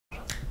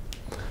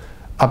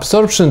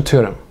Absorption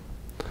theorem.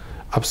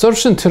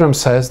 Absorption theorem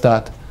says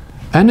that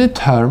any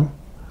term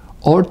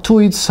or to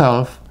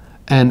itself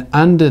and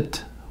ended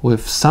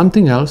with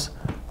something else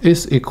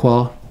is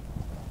equal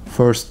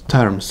first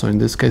term. So in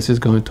this case it's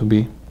going to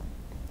be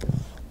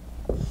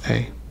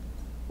A.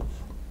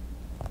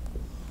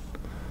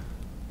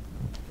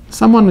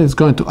 Someone is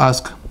going to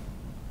ask,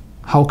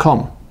 how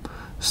come?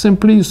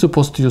 Simply you're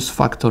supposed to use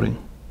factoring.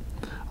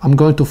 I'm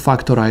going to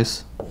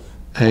factorize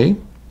A,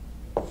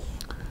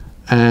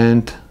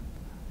 and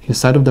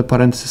inside of the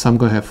parentheses I'm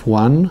going to have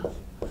 1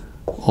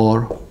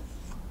 or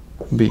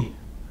B.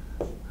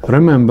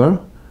 Remember,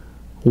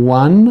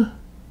 1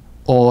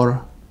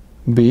 or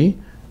B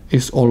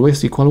is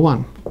always equal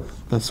 1.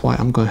 That's why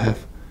I'm going to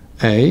have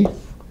A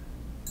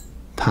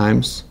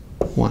times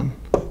 1.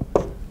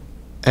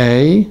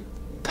 A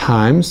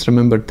times,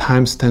 remember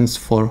times stands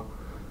for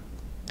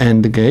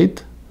AND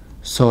gate,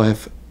 so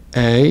if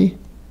A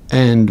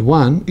and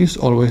 1 is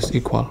always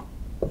equal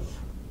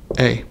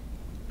A.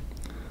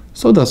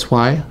 So that's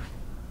why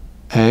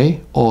A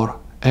or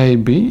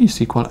AB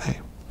is equal A.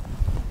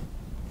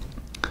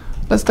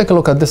 Let's take a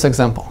look at this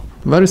example.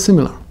 Very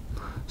similar.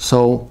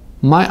 So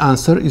my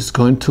answer is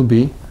going to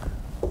be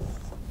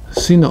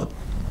C naught.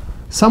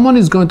 Someone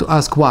is going to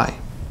ask why.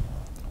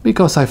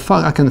 Because I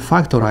can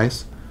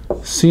factorize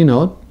C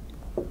naught,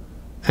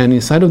 and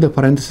inside of the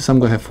parentheses I'm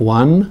going to have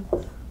 1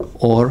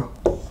 or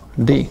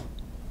D.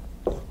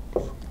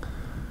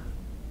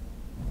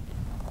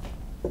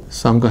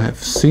 So I'm going to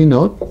have C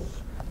naught,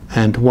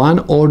 and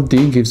 1 or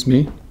D gives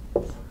me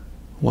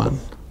 1.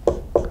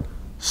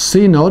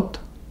 C naught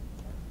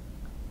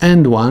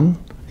and 1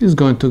 is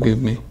going to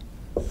give me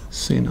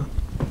C naught.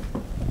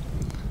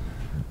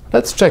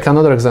 Let's check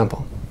another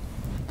example.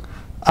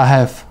 I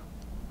have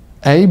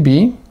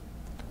AB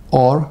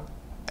or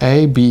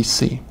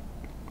ABC,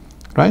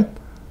 right?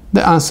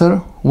 The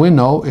answer we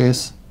know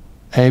is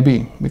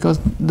AB, because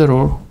the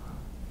rule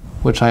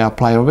which I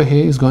apply over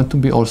here is going to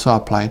be also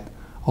applied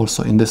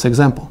also in this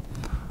example.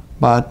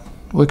 But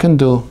we can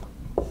do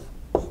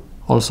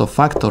also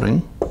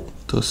factoring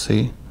to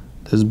see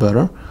this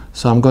better.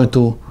 So I'm going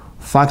to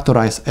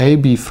factorize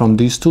AB from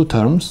these two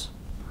terms,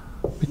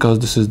 because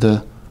this is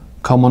the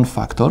common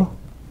factor,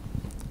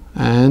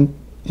 and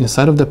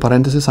inside of the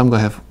parentheses I'm going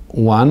to have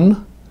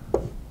 1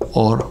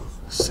 or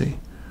C.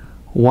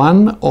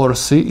 1 or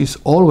C is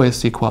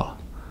always equal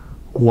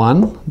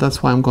 1,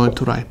 that's why I'm going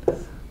to write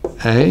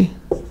A,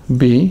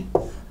 B,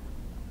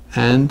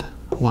 and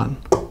 1.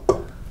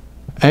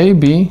 A,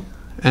 B,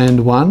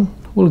 and 1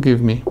 will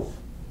give me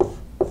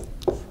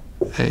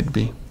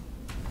 8B.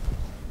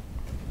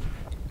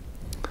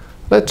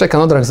 Let's check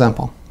another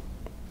example.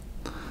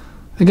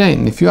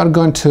 Again, if you are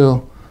going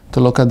to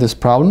look at this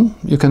problem,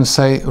 you can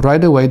say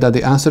right away that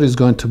the answer is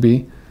going to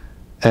be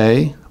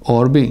A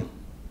or B.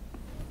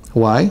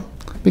 Why?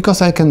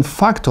 Because I can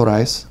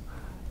factorize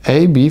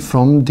AB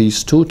from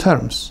these two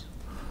terms.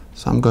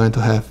 So I'm going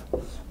to have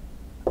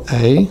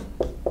A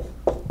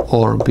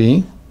or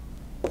B,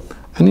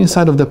 and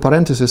inside of the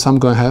parentheses I'm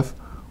going to have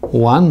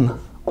 1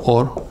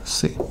 or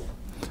C.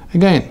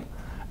 Again,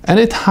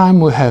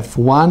 anytime we have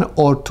 1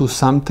 or to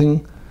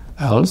something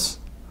else,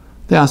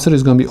 the answer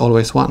is going to be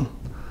always 1.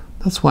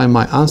 That's why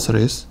my answer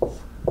is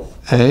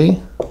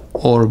A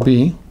or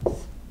B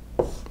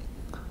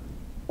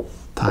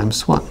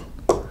times 1.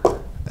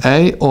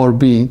 A or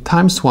B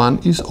times 1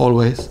 is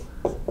always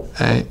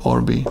A or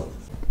B.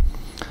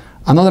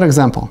 Another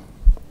example.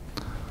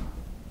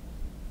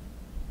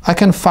 I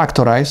can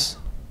factorize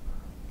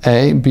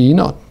A, B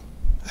naught.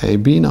 A,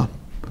 B naught.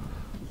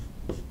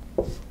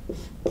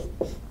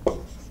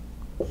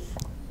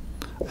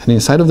 And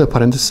inside of the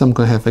parentheses I'm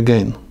going to have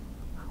again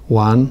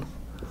 1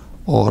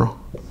 or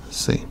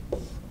C.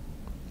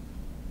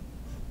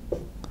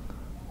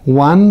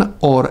 1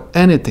 or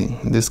anything,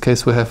 in this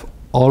case we have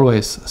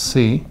always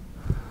C,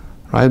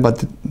 right?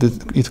 But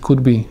it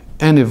could be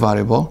any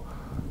variable,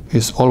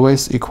 is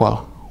always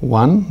equal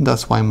 1.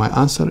 That's why my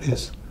answer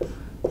is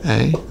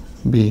A,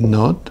 B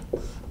naught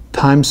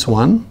times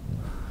 1,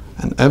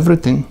 and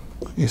everything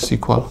is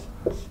equal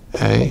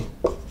A,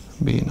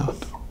 B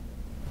naught.